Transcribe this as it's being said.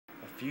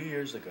few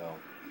years ago,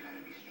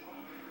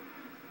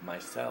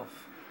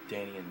 myself,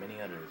 Danny, and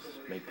many others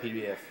made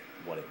PWF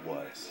what it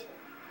was.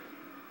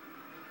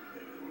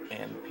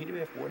 And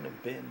PWF wouldn't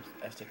have been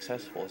as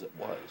successful as it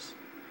was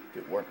if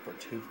it weren't for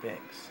two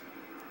things: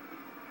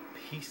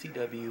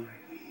 PCW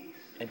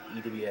and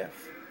EWF.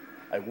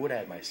 I would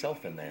add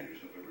myself in there,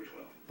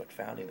 but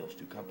founding those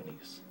two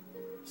companies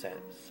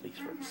speaks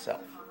for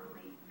itself.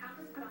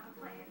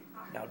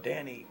 Now,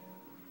 Danny,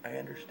 I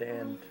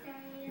understand,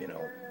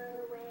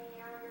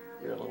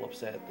 you're a little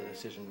upset at the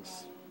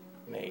decisions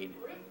made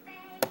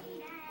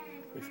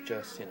with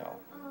just,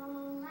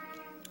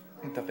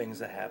 the things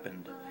that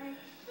happened.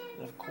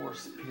 And of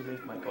course,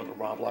 PWF might go to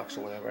Roblox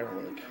or whatever. I don't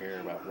really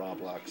care about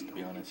Roblox, to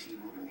be honest.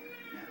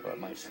 Or it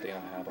might stay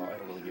on Habbo. I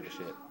don't really give a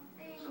shit.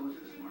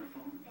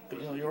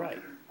 But, you're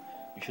right.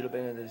 You should have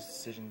been in the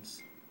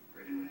decisions.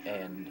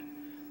 And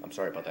I'm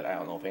sorry about that. I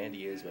don't know if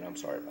Andy is, but I'm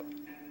sorry about that.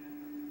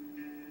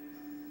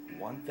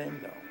 One thing,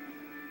 though.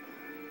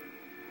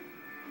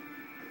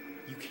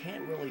 You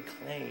can't really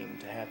claim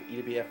to have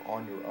EWF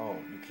on your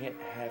own. You can't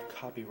have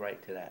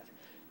copyright to that.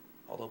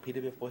 Although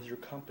PWF was your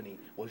company,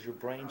 was your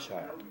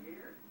brainchild.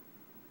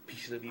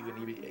 PCW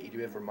and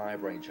EWF were my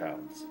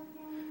brainchilds.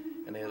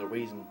 And they are the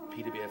reason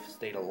PWF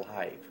stayed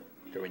alive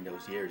during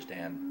those years,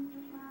 Dan.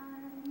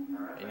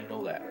 And you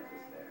know that.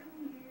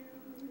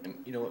 And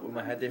you know what, we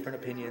might have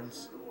different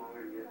opinions.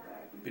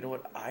 But you know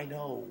what, I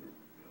know,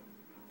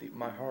 deep in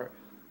my heart,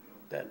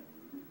 that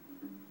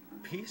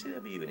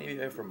PCW and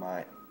EWF were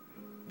mine.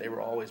 They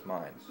were always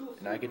mine.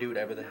 And I could do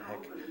whatever the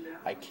heck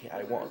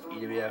I want with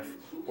EWF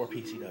or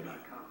PCW.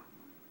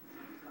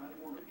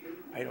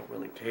 I don't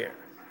really care.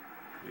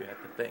 You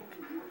have to think.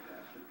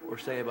 Or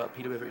say about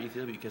PWF or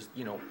ECW, because,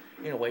 in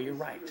a way you're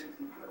right.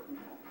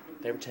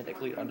 They were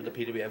technically under the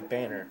PWF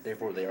banner,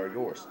 therefore they are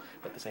yours.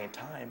 But at the same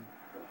time,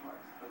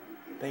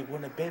 they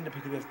wouldn't have been the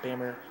PWF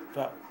banner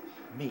without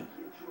me.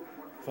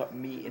 Without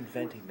me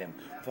inventing them.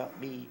 Without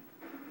me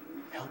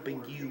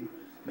helping you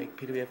make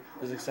PWF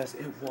the success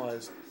it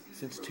was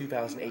since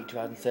 2008,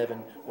 2007,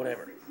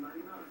 whatever.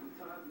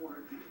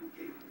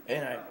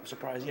 And I'm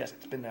surprised, yes,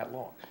 it's been that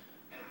long.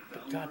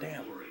 But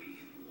goddamn.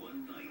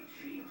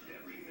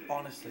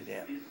 Honestly,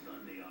 Dan.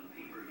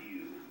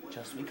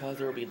 Just because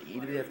there will be an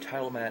EWF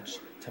title match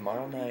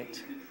tomorrow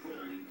night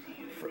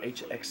for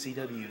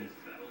HXCW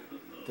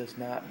does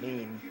not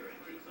mean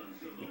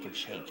we can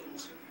change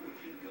it.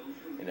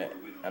 And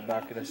I'm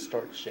not going to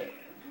start shit.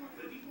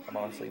 I'm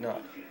honestly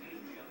not.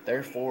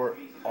 Therefore,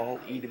 all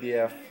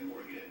EWF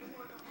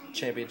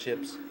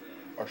championships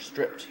are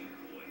stripped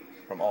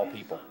from all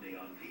people.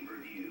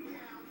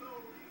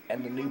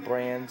 And the new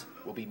brand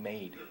will be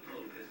made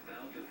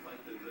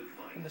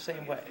in the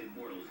same way.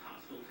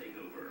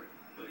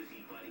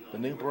 The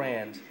new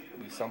brand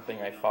will be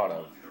something I thought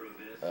of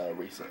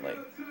recently.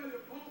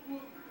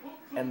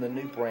 And the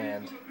new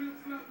brand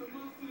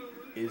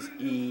is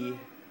ECW.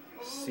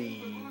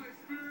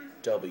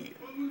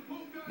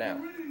 Now,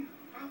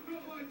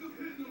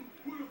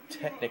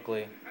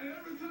 technically,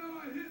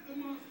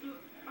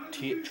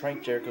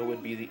 Trank Jericho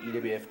would be the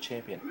EWF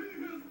champion.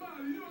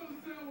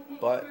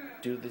 But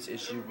due to this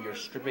issue, we are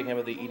stripping him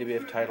of the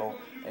EWF title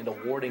and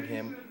awarding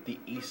him the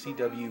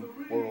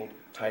ECW World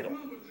title.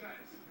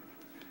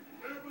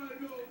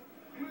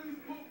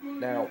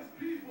 Now,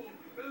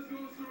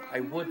 I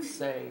would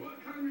say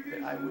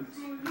that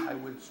I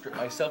would strip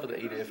myself of the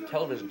EWF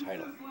television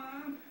title.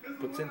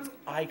 But since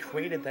I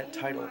created that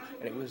title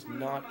and it was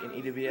not in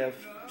EWF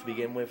to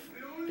begin with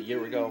a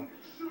year ago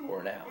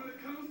or now,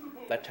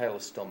 that title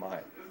is still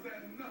mine.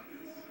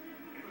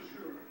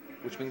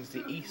 Which means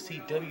the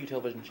ECW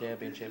Television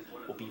Championship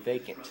will be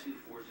vacant.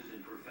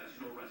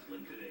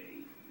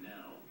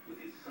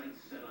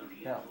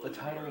 Now, the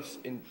titles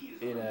in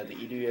the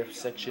EWF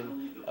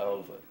section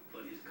of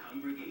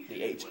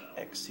the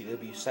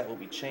HXCW site will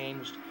be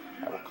changed.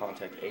 I will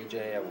contact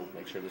AJ. I will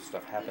make sure this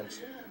stuff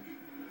happens.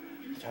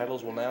 The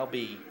titles will now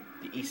be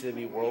the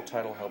ECW World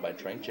title held by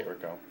Trank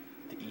Jericho,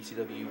 the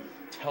ECW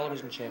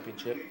Television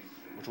Championship,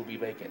 which will be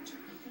vacant,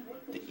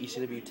 the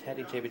ECW Tag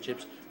Team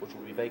Championships, which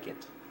will be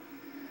vacant,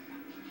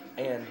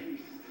 and,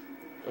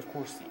 of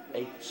course,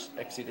 the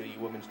HXCW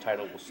Women's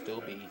title will still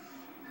be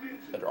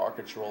under our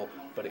control,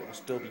 but it will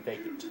still be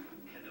vacant.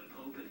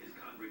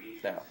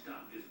 Now,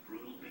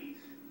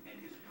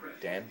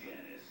 Dan,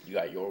 you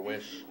got your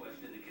wish,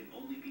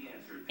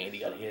 Andy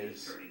got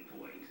his,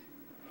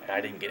 and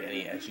I didn't get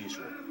any as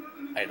usual.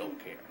 I don't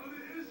care.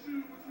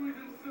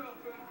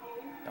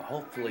 Now,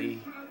 hopefully,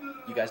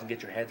 you guys can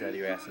get your heads out of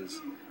your asses,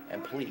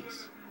 and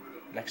please,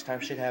 next time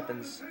shit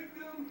happens,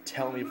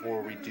 tell me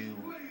before we do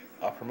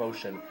a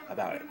promotion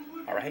about it.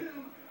 Alright?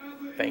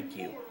 Thank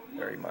you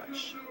very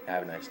much.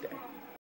 Have a nice day.